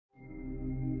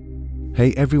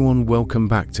Hey everyone, welcome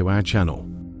back to our channel,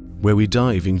 where we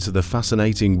dive into the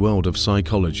fascinating world of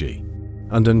psychology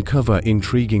and uncover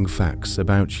intriguing facts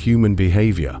about human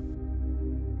behavior.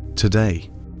 Today,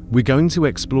 we're going to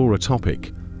explore a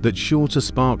topic that's sure to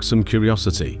spark some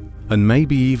curiosity and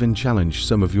maybe even challenge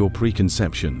some of your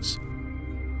preconceptions.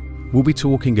 We'll be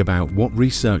talking about what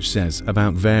research says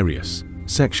about various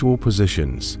sexual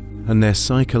positions and their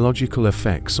psychological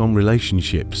effects on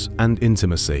relationships and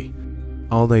intimacy.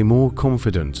 Are they more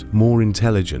confident, more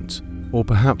intelligent, or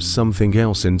perhaps something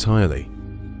else entirely?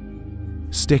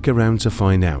 Stick around to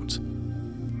find out.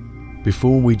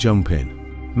 Before we jump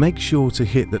in, make sure to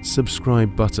hit that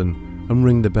subscribe button and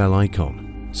ring the bell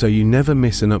icon so you never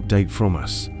miss an update from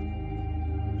us.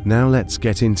 Now let's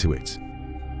get into it.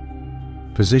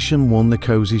 Position 1: the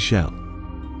cozy shell.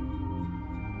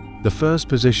 The first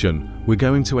position we're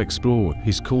going to explore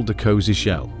is called the cozy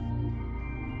shell.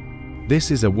 This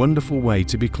is a wonderful way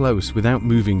to be close without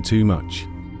moving too much.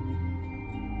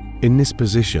 In this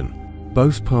position,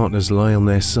 both partners lie on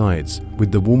their sides with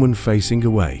the woman facing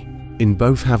away, in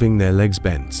both having their legs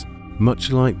bent, much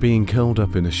like being curled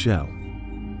up in a shell.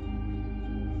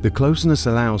 The closeness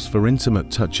allows for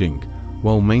intimate touching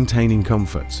while maintaining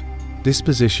comfort. This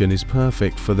position is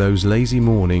perfect for those lazy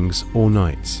mornings or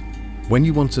nights when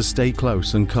you want to stay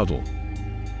close and cuddle.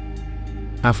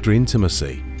 After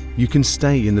intimacy, you can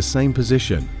stay in the same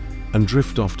position and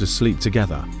drift off to sleep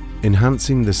together,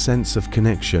 enhancing the sense of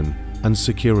connection and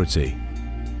security.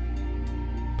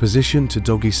 Position to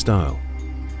doggy style.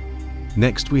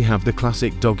 Next we have the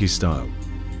classic doggy style.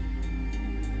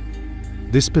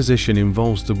 This position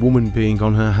involves the woman being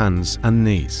on her hands and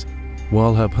knees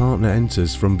while her partner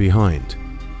enters from behind.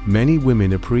 Many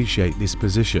women appreciate this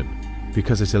position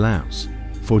because it allows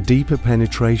for deeper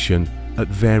penetration at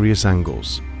various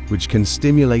angles, which can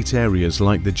stimulate areas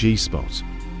like the G-spot.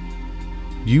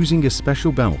 Using a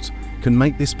special belt can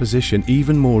make this position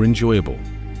even more enjoyable,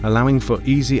 allowing for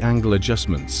easy angle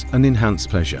adjustments and enhanced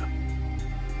pleasure.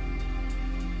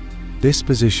 This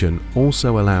position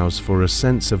also allows for a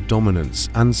sense of dominance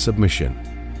and submission,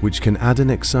 which can add an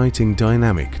exciting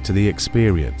dynamic to the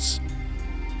experience.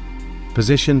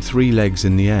 Position 3: legs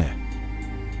in the air.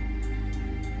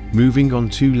 Moving on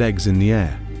 2 legs in the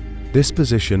air. This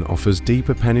position offers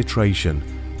deeper penetration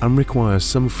and requires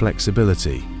some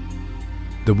flexibility.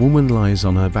 The woman lies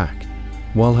on her back,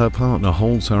 while her partner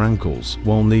holds her ankles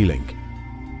while kneeling.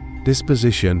 This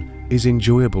position is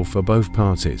enjoyable for both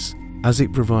parties, as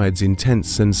it provides intense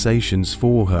sensations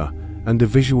for her and a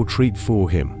visual treat for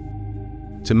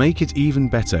him. To make it even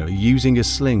better, using a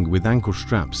sling with ankle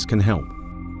straps can help,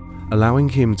 allowing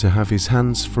him to have his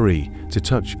hands free to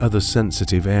touch other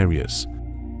sensitive areas.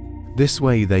 This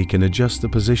way they can adjust the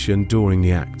position during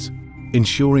the act,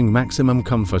 ensuring maximum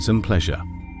comfort and pleasure.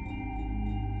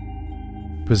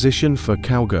 Position for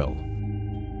cowgirl.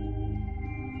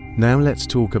 Now let's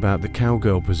talk about the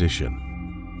cowgirl position.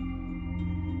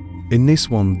 In this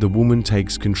one, the woman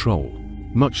takes control,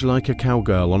 much like a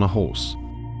cowgirl on a horse.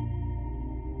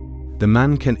 The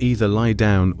man can either lie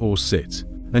down or sit,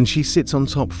 and she sits on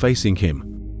top facing him.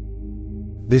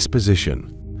 This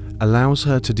position allows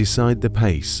her to decide the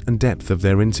pace and depth of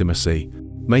their intimacy,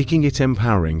 making it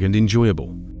empowering and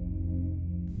enjoyable.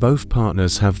 Both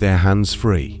partners have their hands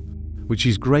free, which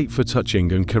is great for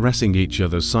touching and caressing each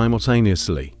other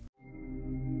simultaneously.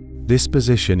 This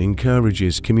position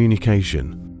encourages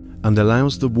communication and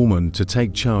allows the woman to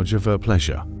take charge of her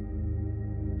pleasure.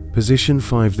 Position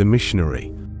 5: the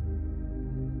missionary.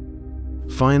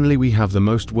 Finally, we have the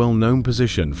most well-known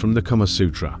position from the Kama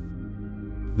Sutra,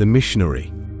 the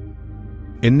missionary.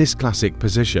 In this classic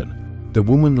position, the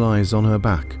woman lies on her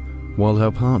back while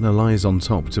her partner lies on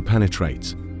top to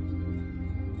penetrate.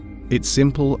 It's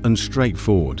simple and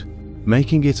straightforward,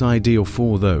 making it ideal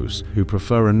for those who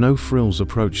prefer a no-frills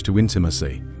approach to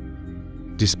intimacy.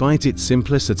 Despite its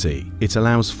simplicity, it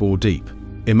allows for deep,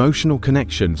 emotional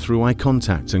connection through eye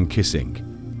contact and kissing.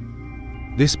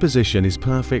 This position is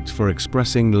perfect for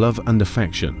expressing love and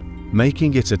affection,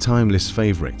 making it a timeless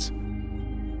favorite.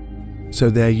 So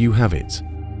there you have it.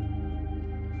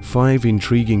 5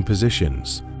 intriguing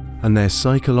positions and their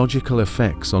psychological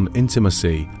effects on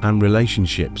intimacy and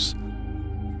relationships.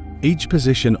 Each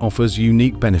position offers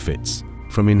unique benefits,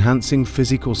 from enhancing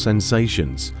physical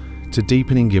sensations to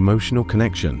deepening emotional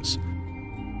connections.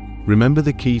 Remember,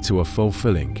 the key to a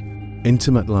fulfilling,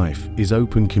 intimate life is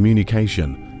open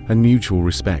communication and mutual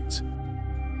respect.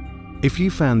 If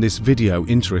you found this video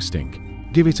interesting,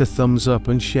 give it a thumbs up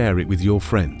and share it with your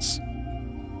friends.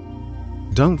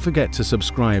 Don't forget to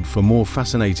subscribe for more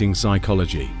fascinating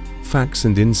psychology, facts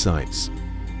and insights.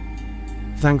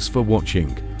 Thanks for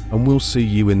watching, and we'll see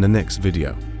you in the next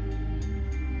video.